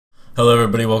Hello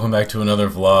everybody, welcome back to another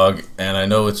vlog, and I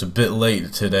know it's a bit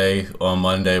late today on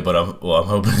Monday, but I'm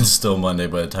hoping it's still Monday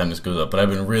by the time this goes up, but I've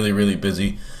been really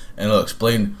busy, and I'll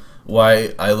explain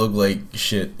why I look like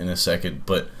shit in a second,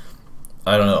 but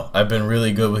I don't know, I've been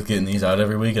really good with getting these out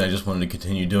every week, and I just wanted to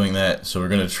continue doing that, so we're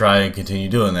going to try and continue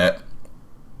doing that.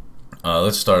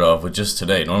 Let's start off with just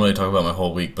today. Normally I talk about my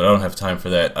whole week, but I don't have time for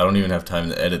that. I don't even have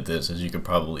time to edit this, as you can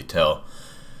probably tell.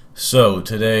 So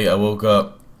today I woke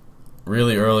up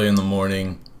really early in the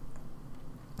morning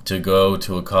to go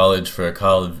to a college for a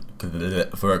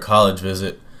college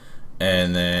visit,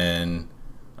 and then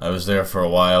I was there for a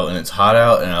while, and it's hot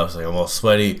out, and I was like, I'm all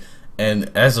sweaty,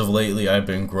 and as of lately I've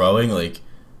been growing. Like,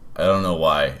 I don't know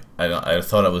why. I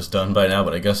thought I was done by now,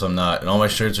 but I guess I'm not, and all my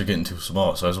shirts are getting too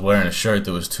small. So I was wearing a shirt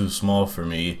that was too small for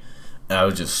me, and I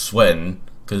was just sweating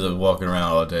because I was walking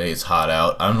around all day. It's hot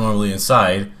out. I'm normally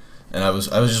inside, and I was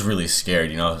just really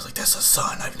scared, you know. I was like, "That's the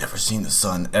sun. I've never seen the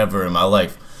sun ever in my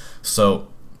life." So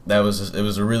it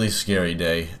was a really scary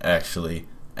day actually,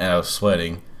 and I was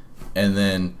sweating. And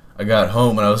then I got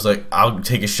home and I was like, "I'll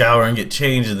take a shower and get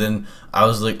changed." And then I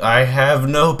was like, "I have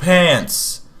no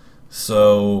pants,"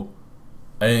 so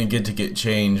I didn't get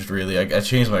changed really. I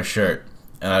changed my shirt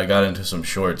and I got into some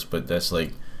shorts, but that's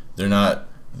like, they're not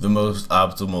the most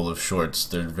optimal of shorts.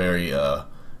 They're very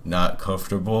not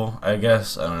comfortable, I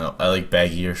guess. I don't know. I like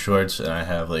baggier shorts, and I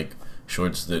have like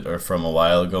shorts that are from a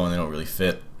while ago and they don't really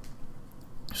fit.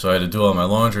 So I had to do all my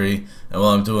laundry, and while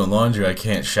I'm doing laundry I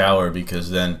can't shower because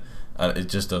then it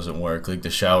just doesn't work. Like, the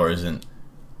shower isn't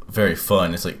very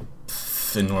fun. It's like,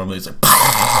 and normally it's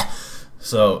like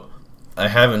so I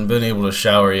haven't been able to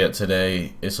shower yet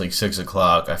today. It's like 6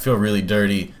 o'clock. I feel really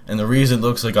dirty, and the reason it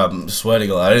looks like I'm sweating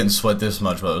a lot, I didn't sweat this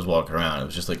much while I was walking around. It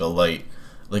was just like a light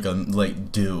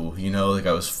dew, you know, like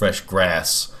I was fresh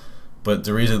grass. But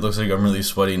the reason it looks like I'm really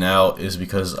sweaty now is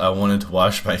because I wanted to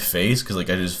wash my face, because like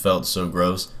I just felt so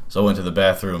gross. So I went to the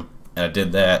bathroom and I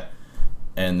did that,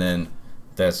 and then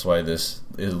that's why it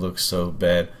looks so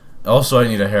bad. Also, I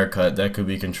need a haircut. That could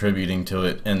be contributing to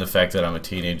it, and the fact that I'm a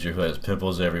teenager who has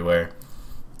pimples everywhere.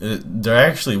 They're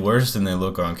actually worse than they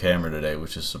look on camera today,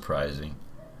 which is surprising.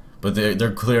 But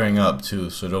they're clearing up too,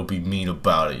 so don't be mean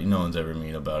about it. No one's ever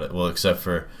mean about it. Well, except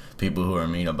for people who are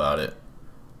mean about it.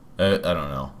 I don't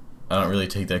know. I don't really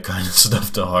take that kind of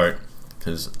stuff to heart,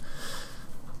 because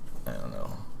I don't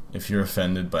know. If you're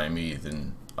offended by me,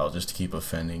 then I'll just keep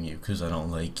offending you because I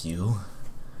don't like you.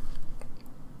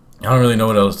 I don't really know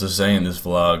what else to say in this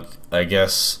vlog. I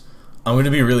guess I'm going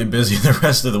to be really busy the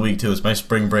rest of the week too. It's my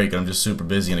spring break and I'm just super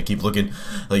busy, and I keep looking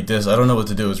like this. I don't know what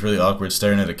to do. It's really awkward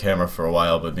staring at a camera for a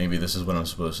while, but maybe this is what I'm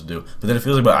supposed to do. But then it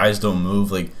feels like my eyes don't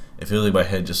move. Like, it feels like my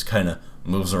head just kind of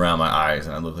moves around my eyes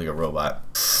and I look like a robot.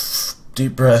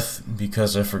 Deep breath,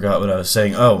 because I forgot what I was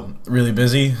saying. Oh, really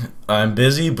busy? I'm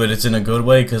busy, but it's in a good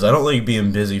way, because I don't like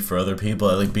being busy for other people.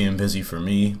 I like being busy for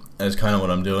me. That's kind of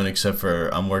what I'm doing, except for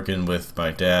I'm working with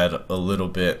my dad a little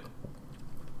bit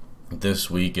this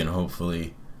week, and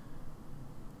hopefully,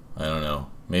 I don't know,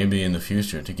 maybe in the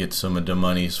future to get some of the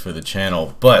monies for the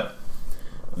channel. But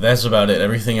that's about it.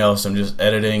 Everything else I'm just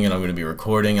editing, and I'm going to be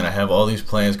recording, and I have all these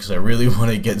plans because I really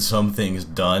want to get some things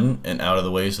done and out of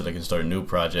the way so that I can start new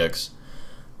projects.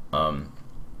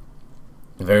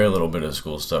 Very little bit of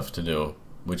school stuff to do,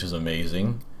 which is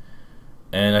amazing.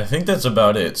 And I think that's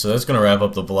about it. So that's going to wrap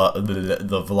up the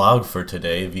vlog for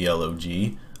today,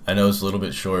 VLOG. I know it's a little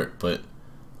bit short, but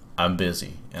I'm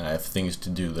busy, and I have things to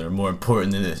do that are more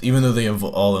important than this, even though they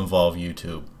all involve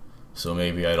YouTube. So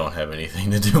maybe I don't have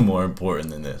anything to do more important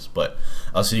than this. But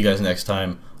I'll see you guys next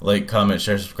time. Like, comment,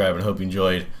 share, subscribe, and hope you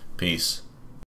enjoyed. Peace.